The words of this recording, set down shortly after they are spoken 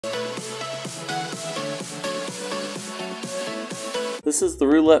This is the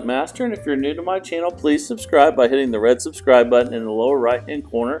Roulette Master, and if you're new to my channel, please subscribe by hitting the red subscribe button in the lower right hand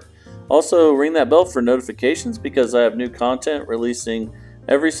corner. Also, ring that bell for notifications because I have new content releasing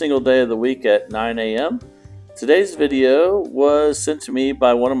every single day of the week at 9 a.m. Today's video was sent to me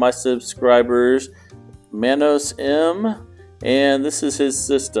by one of my subscribers, Manos M, and this is his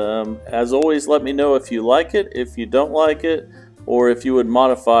system. As always, let me know if you like it, if you don't like it, or if you would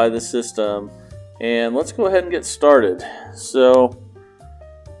modify the system. And let's go ahead and get started. So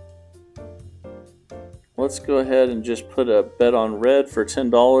let's go ahead and just put a bet on red for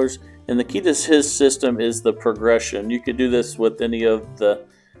 $10. And the key to his system is the progression. You could do this with any of the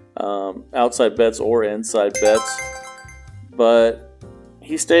outside bets or inside bets. But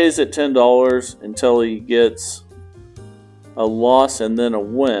he stays at $10 until he gets a loss and then a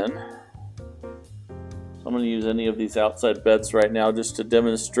win. So I'm going to use any of these outside bets right now just to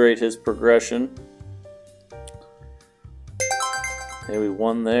demonstrate his progression. Okay, we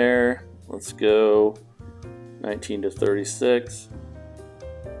won there. Let's go 19 to 36.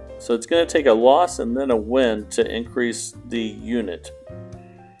 So it's going to take a loss and then a win to increase the unit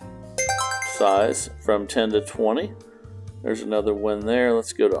size from 10 to 20. There's another win there.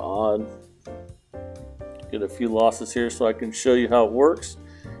 Let's go to odd. Get a few losses here so I can show you how it works.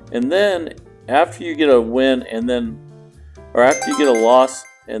 And then after you get a win and then, or after you get a loss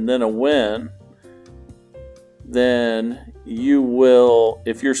and then a win, then you will,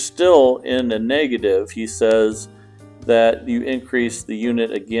 if you're still in a negative, he says that you increase the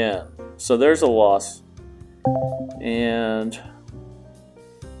unit again. So there's a loss. And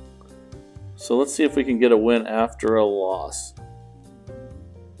so let's see if we can get a win after a loss.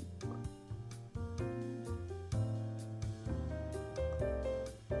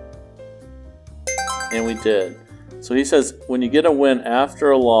 And we did. So he says when you get a win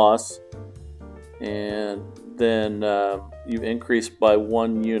after a loss, and then you increase by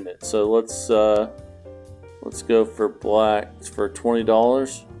 1 unit. So let's go for black for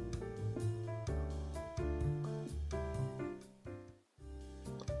 $20.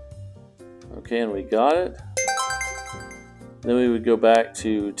 Okay, and we got it. Then we would go back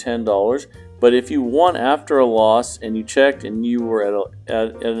to $10. But if you won after a loss and you checked and you were at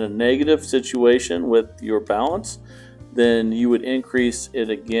a negative situation with your balance, then you would increase it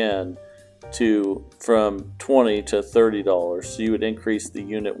again from $20 to $30. So you would increase the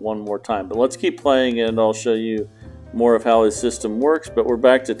unit one more time. But let's keep playing and I'll show you more of how his system works. But we're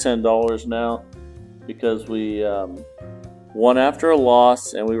back to $10 now because we won after a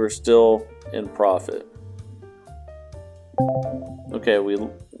loss and we were still in profit. Okay,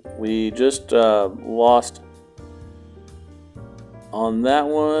 we just lost on that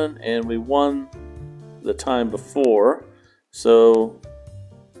one and we won the time before. So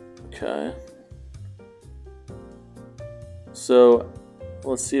okay, so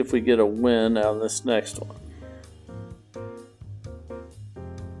let's see if we get a win on this next one.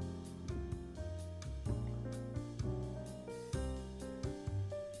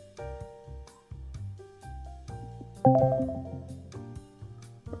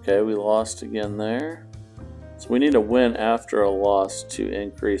 Okay, we lost again there. So we need a win after a loss to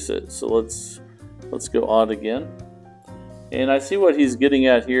increase it. So let's go odd again. And I see what he's getting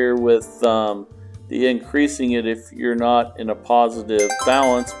at here with the increasing it if you're not in a positive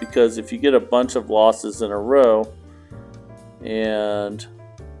balance, because if you get a bunch of losses in a row, and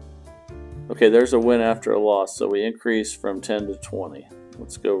okay, there's a win after a loss, so we increase from 10 to 20.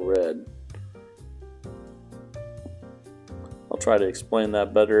 Let's go red. I'll try to explain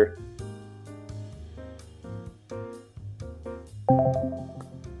that better.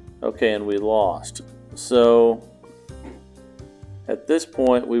 Okay, and we lost. So at this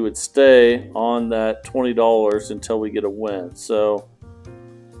point, we would stay on that $20 until we get a win. So,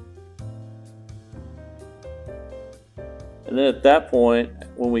 and then at that point,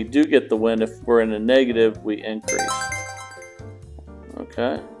 when we do get the win, if we're in a negative, we increase.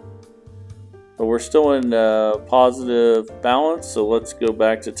 Okay. But we're still in a positive balance, so let's go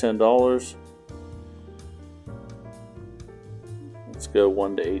back to $10. Let's go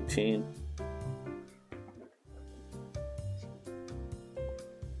 1 to 18.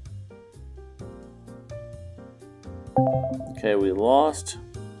 Okay, we lost.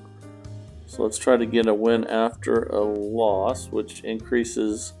 So let's try to get a win after a loss, which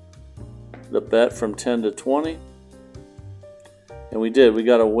increases the bet from 10 to 20. And we did. We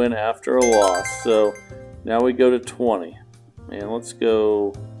got a win after a loss. So now we go to 20. And let's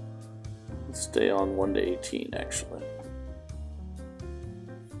stay on 1 to 18 actually.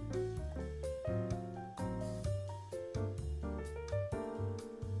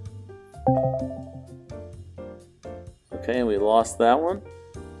 Okay, and we lost that one.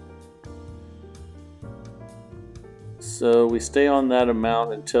 So we stay on that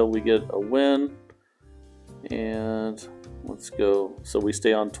amount until we get a win. And let's go. So we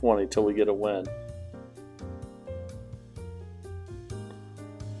stay on 20 till we get a win.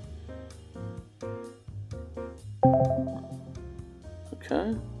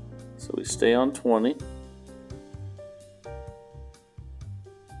 Okay, so we stay on 20.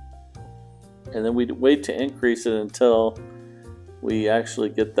 And then we wait to increase it until we actually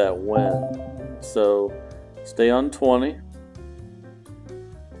get that win. So stay on 20.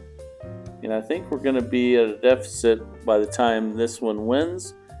 And I think we're going to be at a deficit by the time this one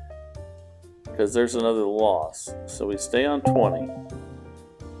wins, because there's another loss. So we stay on 20.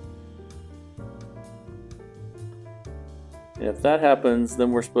 And if that happens,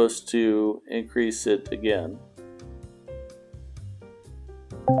 then we're supposed to increase it again.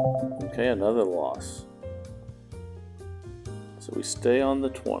 Okay, another loss. So we stay on the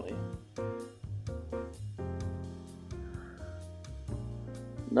 20.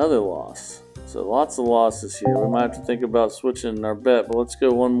 Another loss. So lots of losses here. We might have to think about switching our bet, but let's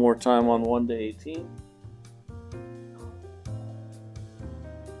go one more time on 1 to 18.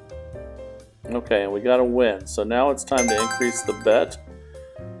 Okay, and we got a win. So now it's time to increase the bet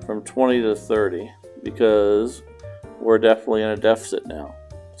from 20 to 30 because we're definitely in a deficit now.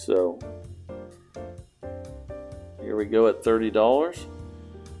 So here we go at $30.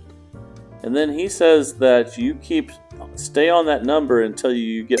 And then he says that you stay on that number until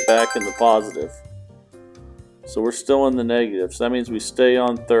you get back in the positive. So we're still in the negative. So that means we stay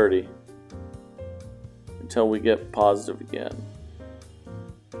on 30 until we get positive again.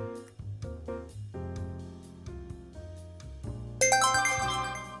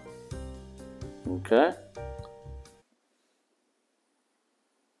 Okay.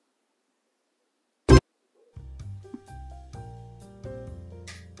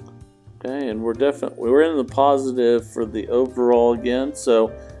 Okay, and we're in the positive for the overall again.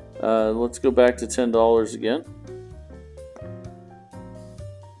 So let's go back to $10 again.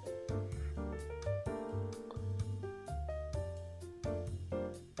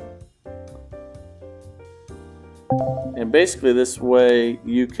 And basically this way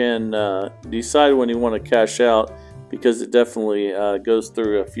you can decide when you want to cash out, because it definitely goes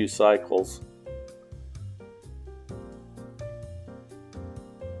through a few cycles.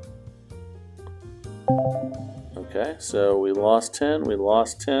 Okay, so we lost 10, we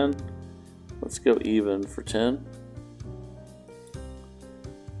lost 10. Let's go even for 10.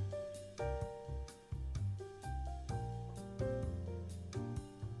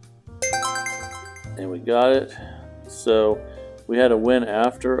 And we got it. So we had a win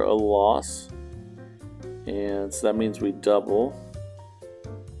after a loss, and so that means we double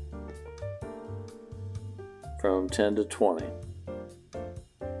from 10 to 20.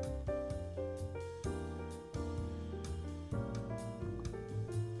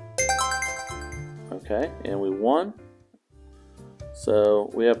 Okay, and we won. So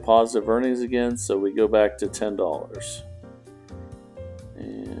we have positive earnings again, so we go back to $10.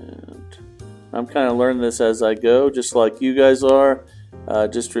 And I'm kind of learning this as I go, just like you guys are.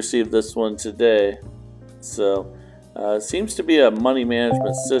 Just received this one today. So it seems to be a money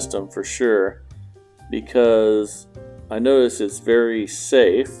management system for sure, because I notice it's very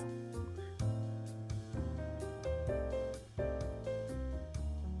safe.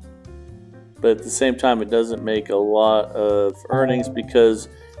 But at the same time, it doesn't make a lot of earnings, because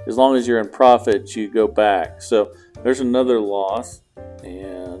as long as you're in profit, you go back. So there's another loss,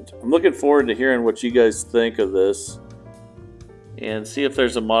 and I'm looking forward to hearing what you guys think of this and see if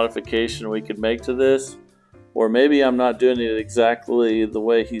there's a modification we could make to this, or maybe I'm not doing it exactly the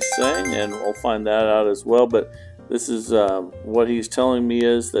way he's saying, and we'll find that out as well. But this is what he's telling me,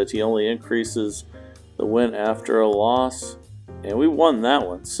 is that he only increases the win after a loss. And we won that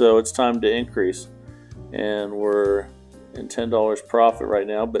one, so it's time to increase. And we're in $10 profit right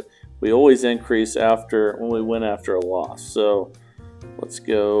now, but we always increase when we win after a loss. So let's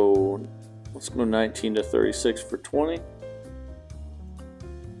go 19 to 36 for 20.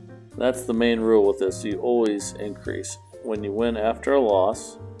 That's the main rule with this. You always increase when you win after a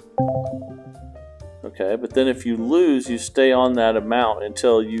loss. Okay, but then if you lose, you stay on that amount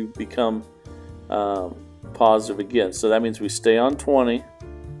until you become positive again. So that means we stay on 20.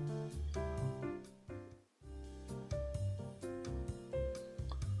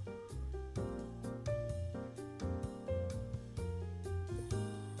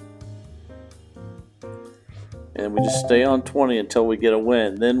 And we just stay on 20 until we get a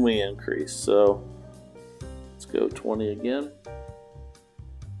win. Then we increase. So let's go 20 again.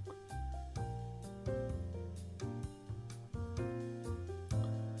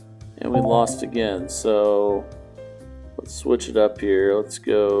 And we lost again. So let's switch it up here. Let's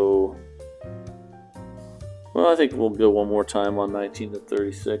go. Well, I think we'll go one more time on 19 to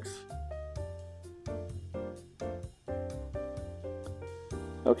 36.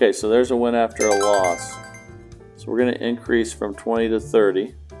 Okay, so there's a win after a loss. So we're going to increase from 20 to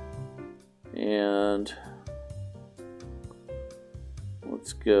 30. And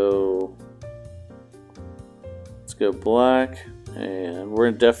let's go black. And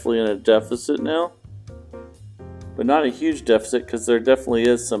we're definitely in a deficit now. But not a huge deficit because there definitely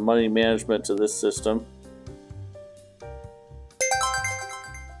is some money management to this system.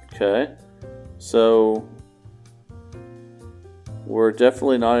 Okay, so we're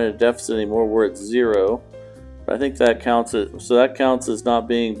definitely not in a deficit anymore. We're at 0. But I think that counts as not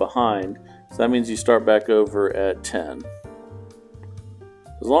being behind. So that means you start back over at 10.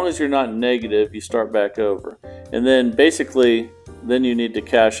 As long as you're not negative, you start back over. And then basically, then you need to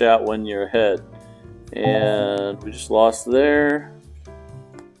cash out when you're ahead. And we just lost there.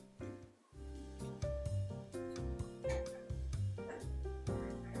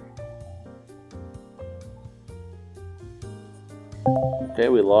 Okay,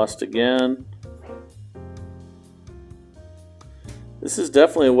 we lost again. This is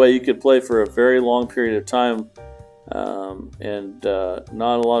definitely a way you could play for a very long period of time and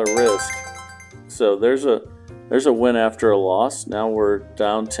not a lot of risk. So there's a win after a loss. Now we're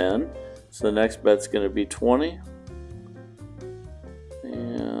down 10. So the next bet's going to be 20.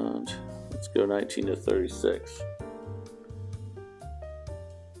 And let's go 19 to 36.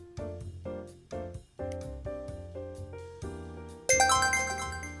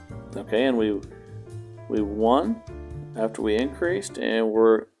 Okay, and we won after we increased, and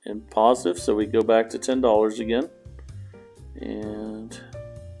we're in positive, so we go back to $10 again. And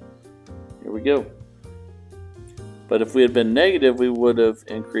here we go. But if we had been negative, we would have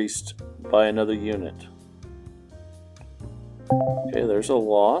increased by another unit. Okay, there's a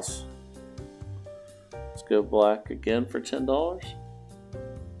loss. Let's go black again for $10.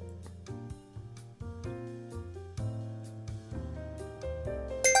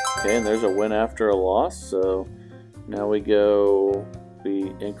 Okay, and there's a win after a loss. So now we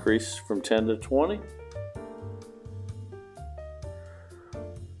increase from 10 to 20.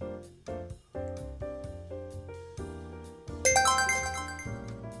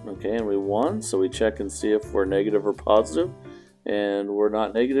 Okay, and we won, so we check and see if we're negative or positive, and we're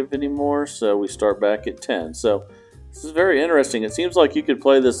not negative anymore, so we start back at 10. So this is very interesting. It seems like you could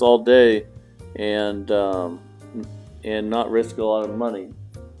play this all day and not risk a lot of money.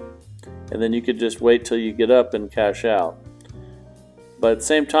 And then you could just wait till you get up and cash out. But at the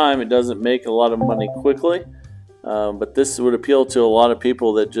same time, it doesn't make a lot of money quickly, but this would appeal to a lot of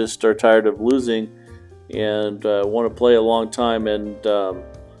people that just are tired of losing and want to play a long time and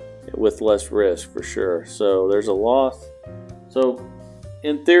with less risk for sure. So there's a loss. So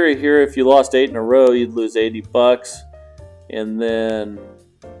in theory here, if you lost 8 in a row, you'd lose 80 bucks. And then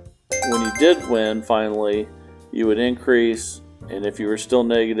when you did win, finally, you would increase. And if you were still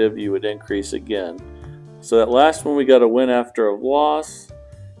negative, you would increase again. So that last one, we got a win after a loss.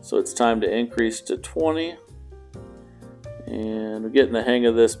 So it's time to increase to 20. And we're getting the hang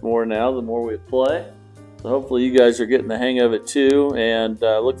of this more now, the more we play. So hopefully you guys are getting the hang of it too, and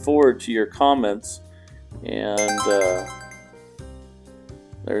look forward to your comments. And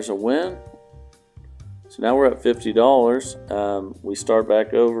there's a win. So now we're at $50. We start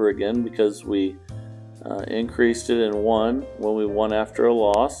back over again because we increased it and won when we won after a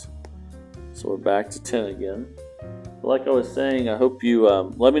loss. So we're back to 10 again. Like I was saying, I hope you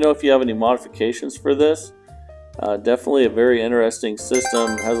let me know if you have any modifications for this. Definitely a very interesting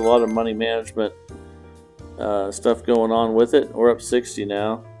system. Has a lot of money management stuff going on with it. We're up 60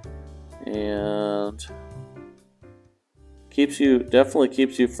 now, and definitely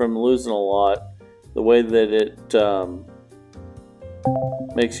keeps you from losing a lot. The way that it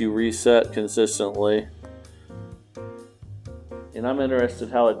makes you reset consistently, and I'm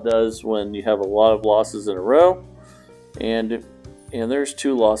interested how it does when you have a lot of losses in a row, and there's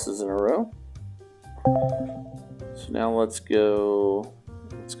 2 losses in a row. So now let's go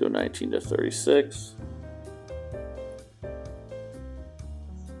 19 to 36.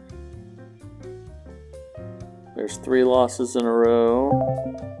 There's 3 losses in a row.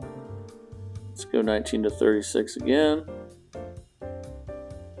 Let's go 19 to 36 again.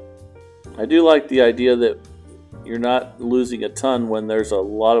 I do like the idea that you're not losing a ton when there's a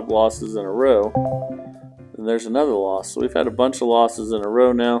lot of losses in a row. And there's another loss. So we've had a bunch of losses in a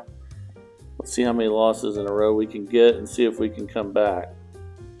row now. Let's see how many losses in a row we can get and see if we can come back.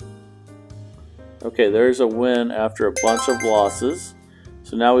 Okay, there's a win after a bunch of losses.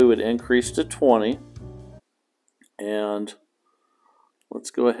 So now we would increase to 20. And let's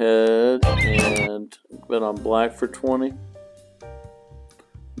go ahead and bet on black for 20.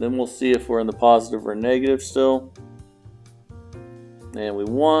 Then we'll see if we're in the positive or negative still. And we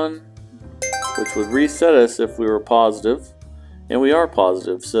won, which would reset us if we were positive. And we are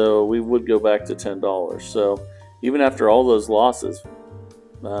positive, so we would go back to $10. So even after all those losses,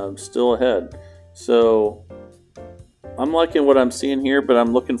 still ahead. So I'm liking what I'm seeing here, but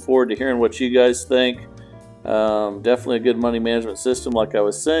I'm looking forward to hearing what you guys think. Definitely a good money management system, like I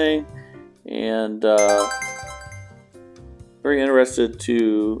was saying. And very interested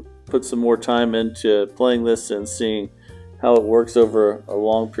to put some more time into playing this and seeing how it works over a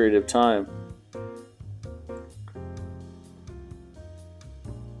long period of time.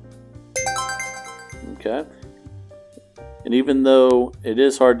 Okay. And even though it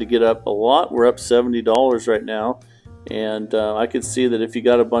is hard to get up a lot, we're up $70 right now. And I could see that if you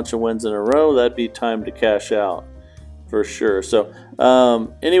got a bunch of wins in a row, that'd be time to cash out for sure. So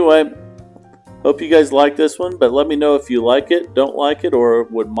anyway, hope you guys like this one, but let me know if you like it, don't like it, or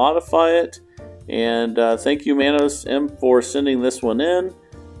would modify it. And thank you, Manos M, for sending this one in.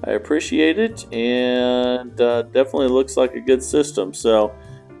 I appreciate it, and definitely looks like a good system. So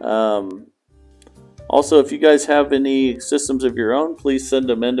also, if you guys have any systems of your own, please send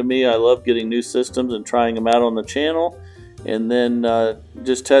them in to me. I love getting new systems and trying them out on the channel, and then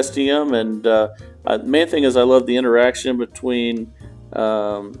just testing them. And the main thing is I love the interaction between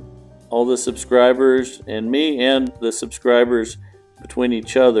all the subscribers and me, and the subscribers between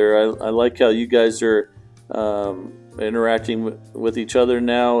each other. I like how you guys are interacting with each other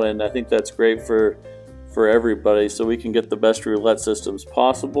now, and I think that's great for everybody, so we can get the best roulette systems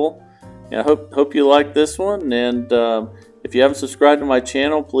possible. And I hope you like this one, and if you haven't subscribed to my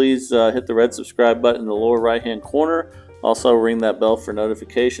channel, please hit the red subscribe button in the lower right hand corner. Also ring that bell for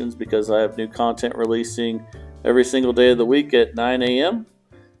notifications, because I have new content releasing every single day of the week at 9 a.m.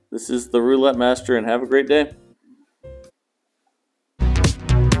 This is the Roulette Master, and have a great day.